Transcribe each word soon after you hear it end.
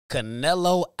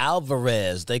Canelo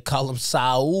Alvarez. They call him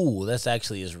Saul. That's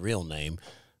actually his real name.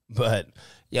 But,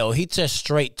 yo, he just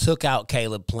straight took out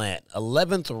Caleb Plant.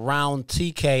 11th round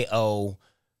TKO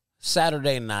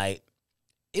Saturday night.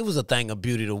 It was a thing of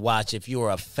beauty to watch if you were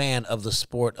a fan of the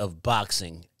sport of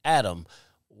boxing. Adam,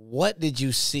 what did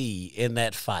you see in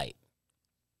that fight?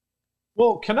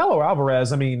 Well, Canelo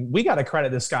Alvarez, I mean, we got to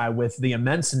credit this guy with the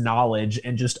immense knowledge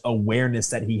and just awareness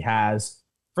that he has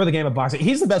for the game of boxing.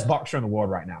 He's the best boxer in the world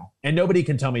right now, and nobody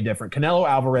can tell me different. Canelo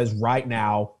Alvarez right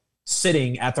now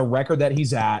sitting at the record that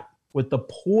he's at with the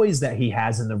poise that he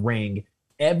has in the ring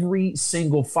every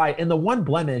single fight. And the one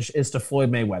blemish is to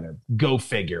Floyd Mayweather. Go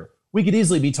figure. We could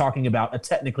easily be talking about a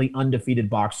technically undefeated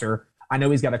boxer. I know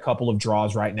he's got a couple of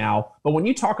draws right now, but when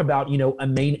you talk about, a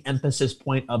main emphasis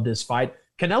point of this fight,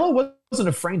 Canelo wasn't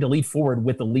afraid to lead forward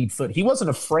with the lead foot. He wasn't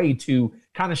afraid to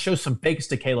kind of show some fakes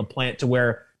to Caleb Plant to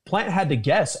where Plant had to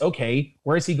guess, okay,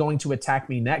 where is he going to attack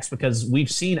me next? Because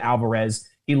we've seen Alvarez,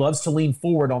 he loves to lean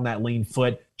forward on that lean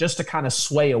foot just to kind of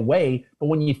sway away. But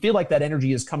when you feel like that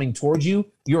energy is coming towards you,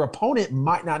 your opponent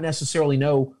might not necessarily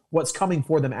know what's coming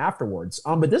for them afterwards.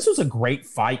 But this was a great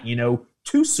fight,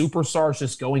 two superstars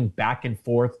just going back and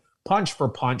forth, punch for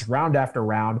punch, round after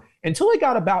round, until it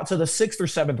got about to the 6th or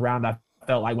 7th round. I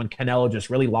felt like when Canelo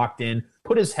just really locked in,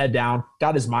 put his head down,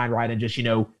 got his mind right, and just,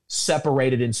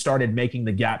 separated and started making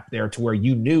the gap there to where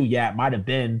you knew, it might have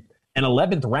been an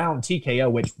 11th round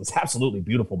TKO, which was absolutely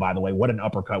beautiful, by the way. What an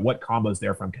uppercut, what combos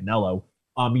there from Canelo.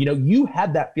 You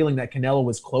had that feeling that Canelo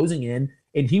was closing in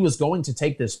and he was going to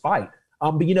take this fight.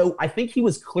 But I think he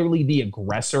was clearly the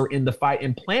aggressor in the fight,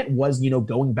 and Plant was,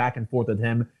 going back and forth with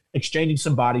him, exchanging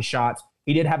some body shots.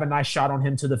 He did have a nice shot on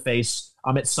him to the face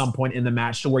at some point in the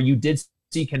match, to where you did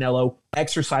see Canelo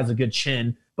exercise a good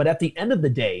chin. But at the end of the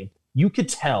day, you could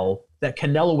tell that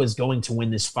Canelo was going to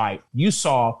win this fight. You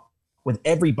saw with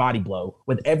every body blow,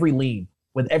 with every lean,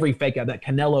 with every fake out, that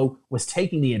Canelo was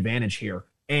taking the advantage here.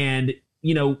 And,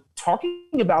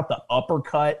 talking about the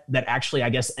uppercut that actually, I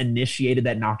guess, initiated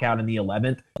that knockout in the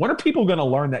 11th, when are people going to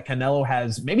learn that Canelo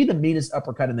has maybe the meanest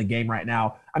uppercut in the game right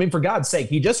now? I mean, for God's sake,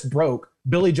 he just broke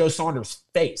Billy Joe Saunders'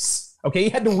 face. Okay, he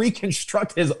had to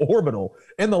reconstruct his orbital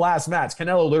in the last match.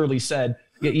 Canelo literally said,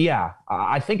 yeah,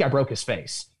 I think I broke his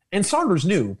face. And Saunders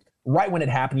knew right when it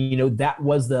happened, that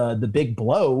was the big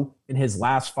blow in his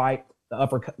last fight.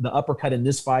 The uppercut in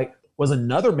this fight was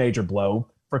another major blow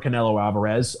for Canelo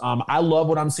Alvarez. I love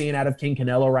what I'm seeing out of King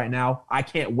Canelo right now. I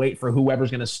can't wait for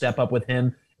whoever's going to step up with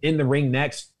him in the ring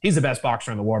next. He's the best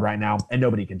boxer in the world right now, and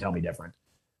nobody can tell me different.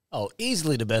 Oh,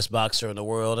 easily the best boxer in the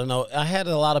world. I know I had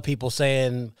a lot of people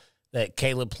saying that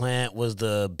Caleb Plant was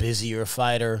the busier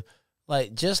fighter.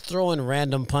 Like, just throwing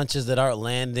random punches that aren't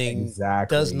landing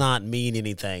does not mean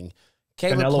anything.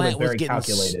 Caleb Plant was getting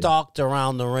stalked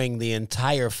around the ring the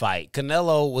entire fight.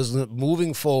 Canelo was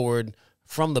moving forward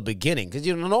from the beginning. Because,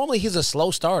 normally he's a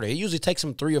slow starter. It usually takes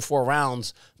him 3 or 4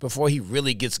 rounds before he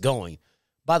really gets going.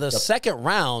 By the second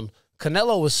round,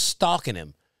 Canelo was stalking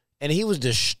him, and he was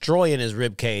destroying his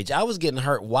rib cage. I was getting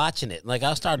hurt watching it. Like,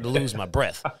 I started to lose my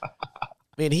breath. I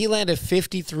mean, he landed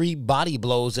 53 body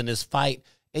blows in this fight,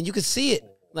 and you could see it.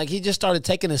 Like, he just started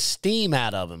taking the steam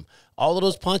out of him. All of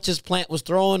those punches Plant was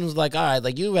throwing was like, all right,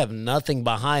 like, you have nothing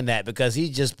behind that, because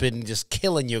he's just been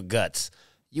killing your guts.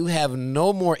 You have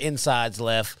no more insides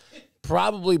left.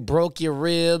 Probably broke your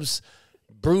ribs,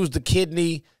 bruised the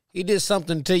kidney. He did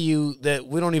something to you that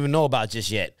we don't even know about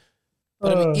just yet.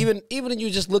 But I mean, even if you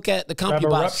just look at the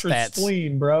CompuBox stats,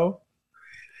 spleen, bro.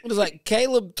 It was like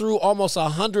Caleb threw almost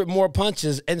 100 more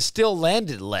punches and still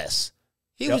landed less.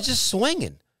 He was just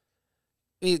swinging.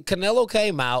 I mean, Canelo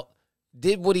came out,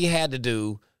 did what he had to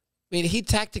do. I mean, he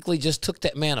tactically just took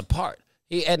that man apart.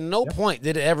 He, at no point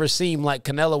did it ever seem like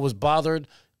Canelo was bothered,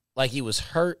 like he was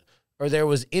hurt, or there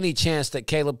was any chance that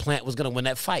Caleb Plant was going to win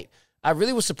that fight. I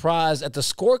really was surprised at the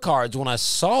scorecards when I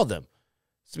saw them.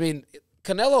 I mean,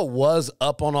 Canelo was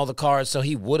up on all the cards, so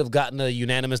he would have gotten a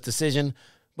unanimous decision,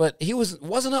 but he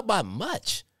wasn't up by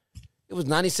much. It was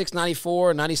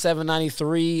 96-94,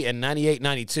 97-93, and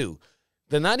 98-92.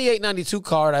 The 98-92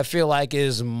 card, I feel like,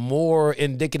 is more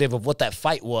indicative of what that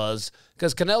fight was,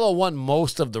 because Canelo won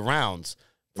most of the rounds.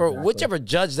 For whichever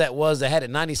judge that was that had it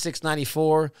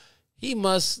 96-94, he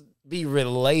must be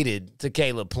related to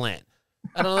Caleb Plant.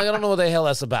 I don't know what the hell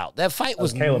that's about. That fight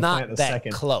was not that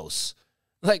close.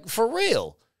 Like, for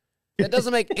real. That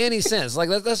doesn't make any sense. Like,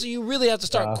 that's you really have to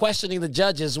start questioning the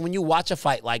judges when you watch a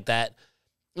fight like that.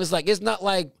 It's like, it's not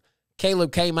like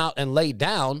Caleb came out and laid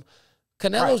down.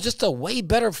 Canelo's just a way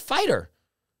better fighter.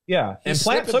 Yeah, and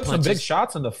Plant took some big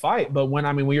shots in the fight, but when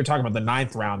you're talking about the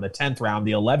 9th round, the 10th round,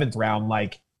 the 11th round,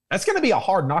 like, that's going to be a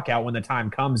hard knockout when the time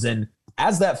comes. And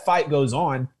as that fight goes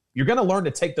on, you're going to learn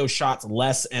to take those shots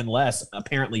less and less.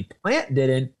 Apparently, Plant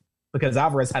didn't, because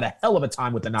Alvarez had a hell of a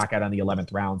time with the knockout on the 11th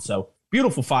round. So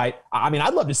beautiful fight. I mean,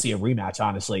 I'd love to see a rematch,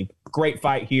 honestly. Great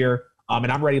fight here. And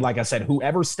I'm ready, like I said,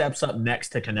 whoever steps up next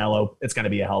to Canelo, it's going to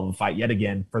be a hell of a fight yet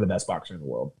again for the best boxer in the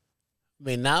world. I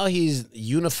mean, now he's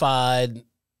unified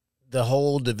the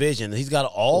whole division. He's got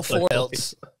all 4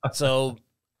 belts. So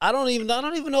I don't even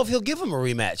know if he'll give him a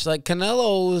rematch. Like,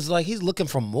 Canelo is like, he's looking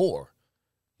for more.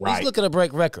 Right. He's looking to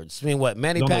break records. I mean, what,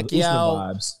 Manny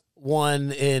Pacquiao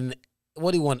won in,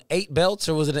 what, he won 8 belts,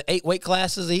 or was it in 8 weight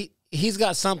classes? He's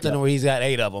got something where he's got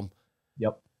 8 of them.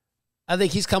 Yep. I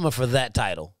think he's coming for that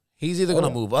title. He's either going to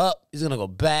move up, he's going to go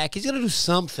back, he's going to do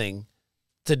something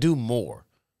to do more.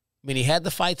 I mean, he had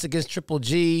the fights against Triple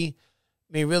G.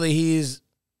 I mean, really,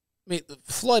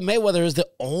 Floyd Mayweather is the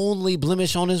only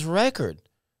blemish on his record.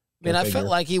 I mean, I felt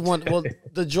like he won. Well,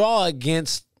 the draw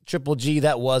against Triple G,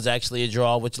 that was actually a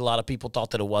draw, which a lot of people thought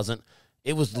that it wasn't.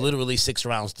 It was literally 6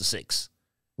 rounds to 6.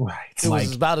 Right. It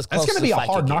was about as close. That's going to be a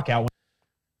hard knockout.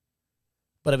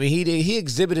 But I mean, he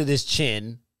exhibited his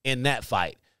chin in that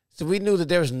fight. So we knew that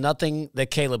there was nothing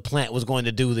that Caleb Plant was going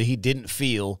to do that he didn't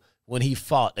feel when he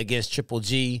fought against Triple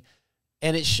G,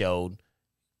 and it showed.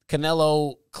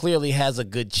 Canelo clearly has a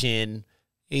good chin.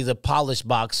 He's a polished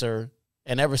boxer,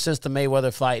 and ever since the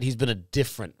Mayweather fight, he's been a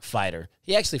different fighter.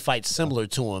 He actually fights similar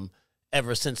to him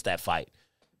ever since that fight.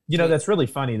 You know, that's really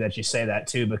funny that you say that,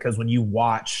 too, because when you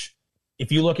watch, if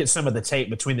you look at some of the tape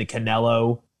between the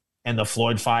Canelo and the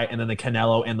Floyd fight, and then the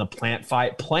Canelo and the Plant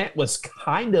fight, Plant was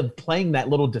kind of playing that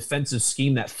little defensive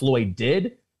scheme that Floyd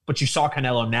did, but you saw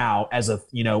Canelo now as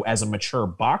a mature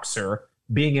boxer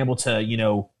being able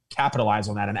to, capitalize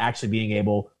on that and actually being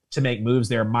able to make moves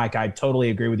there. Mike, I totally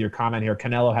agree with your comment here.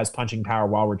 Canelo has punching power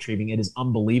while retrieving. It is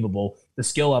unbelievable, the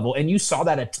skill level, and you saw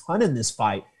that a ton in this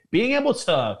fight. Being able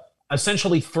to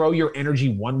essentially throw your energy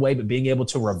one way, but being able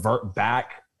to revert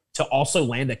back to also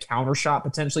land a counter shot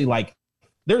potentially, like,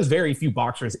 there's very few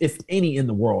boxers, if any, in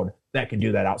the world that can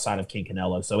do that outside of King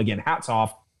Canelo. So, again, hats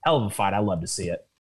off. Hell of a fight. I love to see it.